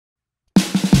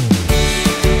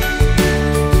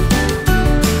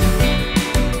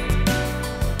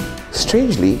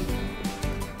strangely,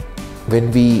 when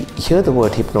we hear the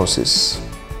word hypnosis,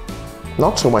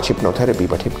 not so much hypnotherapy,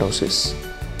 but hypnosis,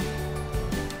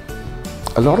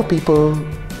 a lot of people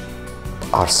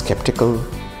are skeptical,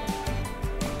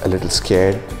 a little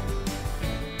scared,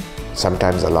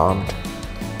 sometimes alarmed.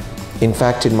 In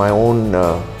fact, in my own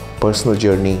personal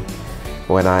journey,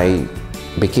 when I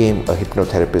became a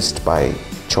hypnotherapist by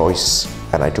choice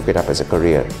and I took it up as a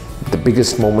career, the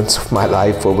biggest moments of my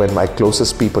life were when my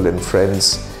closest people and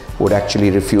friends would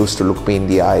actually refuse to look me in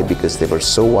the eye because they were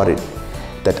so worried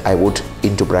that I would,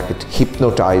 into bracket,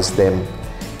 hypnotize them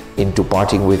into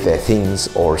parting with their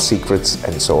things or secrets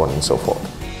and so on and so forth.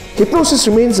 Hypnosis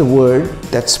remains a word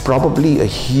that's probably a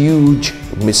huge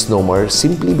misnomer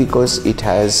simply because it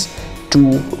has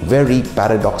two very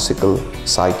paradoxical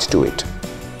sides to it.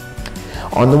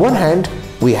 On the one hand,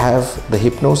 we have the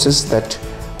hypnosis that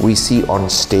we see on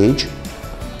stage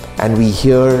and we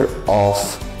hear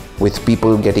of with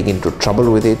people getting into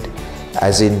trouble with it,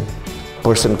 as in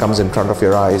person comes in front of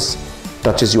your eyes,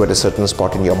 touches you at a certain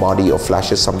spot in your body or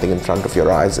flashes something in front of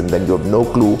your eyes and then you have no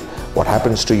clue what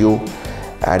happens to you,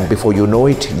 and before you know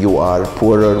it, you are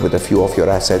poorer with a few of your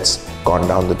assets gone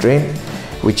down the drain,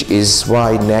 which is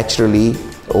why naturally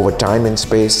over time and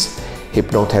space,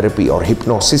 hypnotherapy or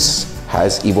hypnosis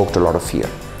has evoked a lot of fear.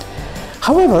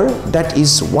 However, that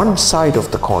is one side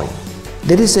of the coin.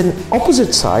 There is an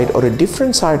opposite side or a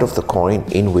different side of the coin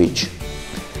in which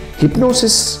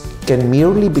hypnosis can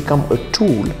merely become a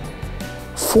tool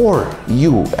for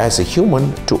you as a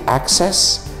human to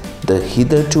access the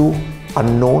hitherto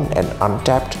unknown and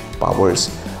untapped powers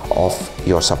of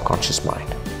your subconscious mind.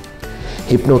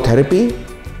 Hypnotherapy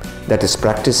that is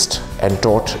practiced and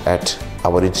taught at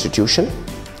our institution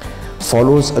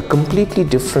follows a completely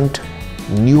different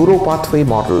neuropathway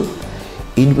model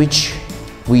in which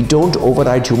we don't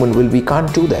override human will. We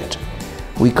can't do that.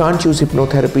 We can't use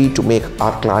hypnotherapy to make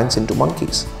our clients into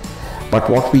monkeys. But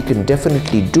what we can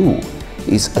definitely do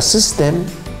is assist them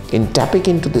in tapping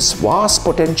into this vast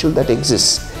potential that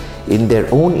exists in their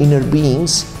own inner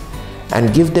beings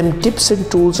and give them tips and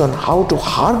tools on how to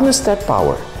harness that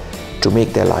power to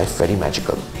make their life very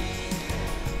magical.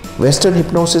 Western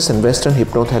hypnosis and Western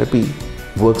hypnotherapy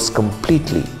works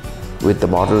completely with the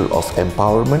model of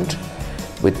empowerment,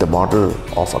 with the model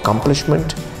of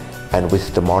accomplishment, and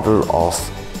with the model of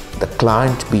the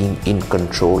client being in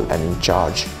control and in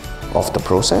charge of the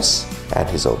process and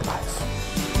his own life.